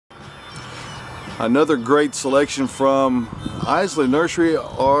Another great selection from Iseli Nursery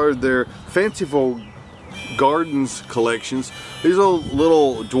are their Fanciful Gardens collections. These are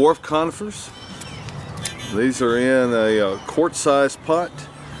little dwarf conifers. These are in a quart-sized pot,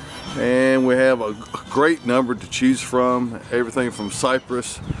 and we have a great number to choose from. Everything from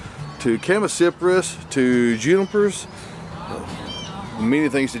cypress to chamaecyparis to junipers. Many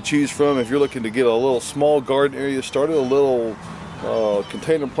things to choose from. If you're looking to get a little small garden area started, a little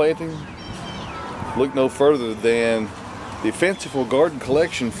container planting, look no further than the Fanciful Garden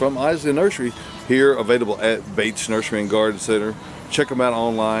Collection from Iseli Nursery, here available at Bates Nursery and Garden Center. Check them out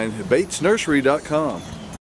online at batesnursery.com.